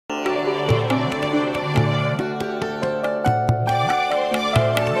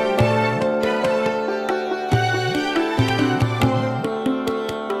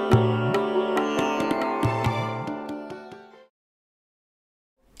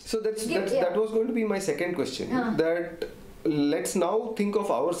So that was going to be my second question. That let's now think of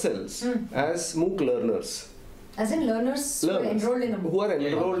ourselves as MOOC learners. As in learners who are enrolled in a MOOC. Who are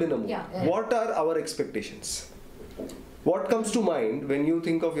enrolled in a MOOC. What are our expectations? What comes to mind when you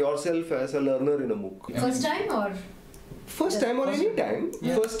think of yourself as a learner in a MOOC? First time or? First time or any time.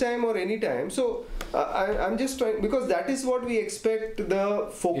 First time or any time. So I'm just trying, because that is what we expect the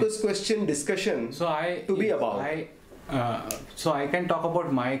focus question discussion to be about. So I can talk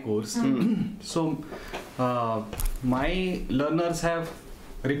about my course. So my learners have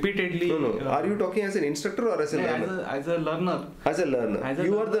repeatedly... Are you talking as an instructor or as a learner? As a learner. As a learner.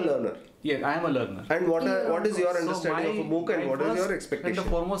 You are the learner. Yeah, I am a learner. And what is your understanding of a MOOC, and what is your expectation? And the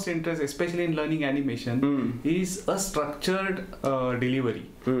foremost interest, especially in learning animation, is a structured delivery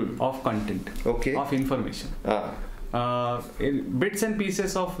of content, of information. Bits and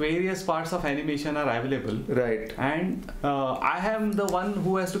pieces of various parts of animation are available. Right. And I am the one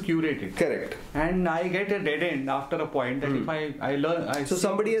who has to curate it. Correct. And I get a dead end after a point that if I learn... So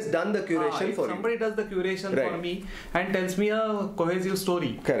somebody has done the curation for you. Somebody does the curation for me and tells me a cohesive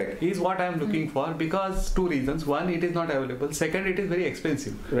story. Correct. Is what I am looking for, because two reasons. One, it is not available. Second, it is very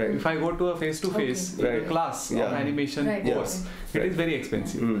expensive. Right. If I go to a face-to-face class of animation course, it is very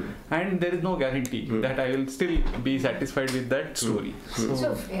expensive. And there is no guarantee that I will still be satisfied with that story.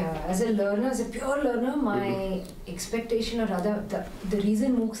 So as a learner, as a pure learner, my expectation, or rather the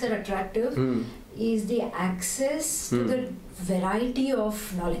reason MOOCs are attractive is the access to the variety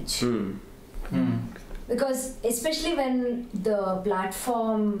of knowledge. Because especially when the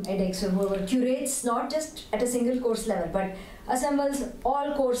platform edX or whoever curates not just at a single course level, but assembles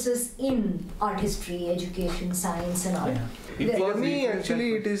all courses in art history, education, science and all. For me,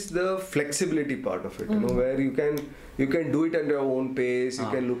 actually, it is the flexibility part of it, you know, where you can do it at your own pace, you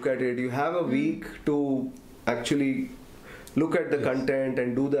can look at it, you have a week to actually look at the content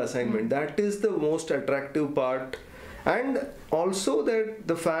and do the assignment. That is the most attractive part. And also that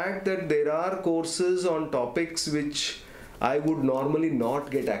the fact that there are courses on topics which I would normally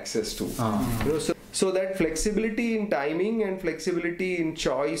not get access to. You know, so that flexibility in timing and flexibility in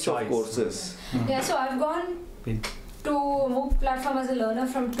choice. of courses. Yeah, so I've gone to MOOC platform as a learner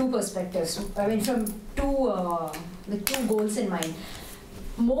from two perspectives. I mean, from with two goals in mind.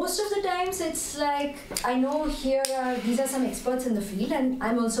 Most of the times it's like, I know these are some experts in the field and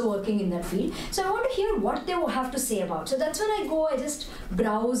I'm also working in that field. So I want to hear what they have to say about. So that's when I go, I just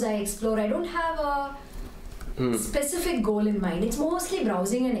browse, I explore. I don't have a specific goal in mind. It's mostly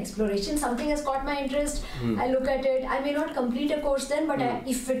browsing and exploration. Something has caught my interest, I look at it. I may not complete a course then, but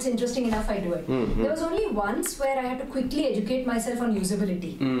if it's interesting enough, I do it. There was only once where I had to quickly educate myself on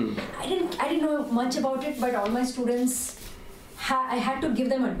usability. I didn't know much about it, but all my students, I had to give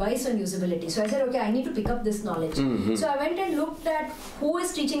them advice on usability. So I said, okay, I need to pick up this knowledge. So I went and looked at who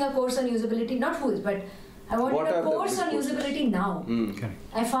is teaching a course on usability, not who is, but I wanted a course on usability now.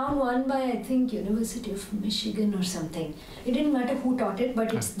 I found one by, I think, University of Michigan or something. It didn't matter who taught it, but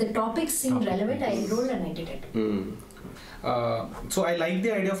the topics seemed relevant. I enrolled and I did it. So I like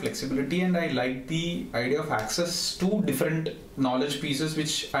the idea of flexibility, and I like the idea of access to different knowledge pieces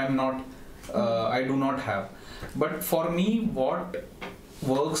which I do not have. But for me, what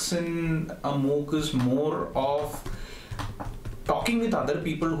works in a MOOC is more of talking with other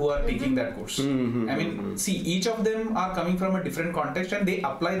people who are taking that course. I mean, see, each of them are coming from a different context and they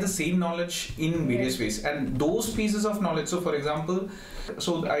apply the same knowledge in various ways. And those pieces of knowledge, so for example,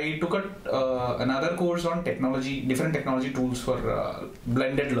 so I took another course on technology, different technology tools for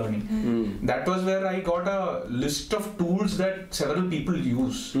blended learning. That was where I got a list of tools that several people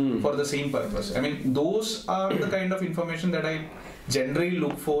use for the same purpose. I mean, those are the kind of information that I generally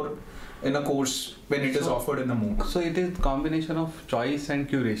look for in a course when it is offered in a MOOC. So it is combination of choice and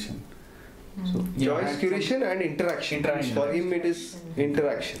curation. So choice, curation and interaction. For him it is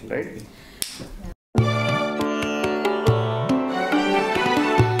interaction, right?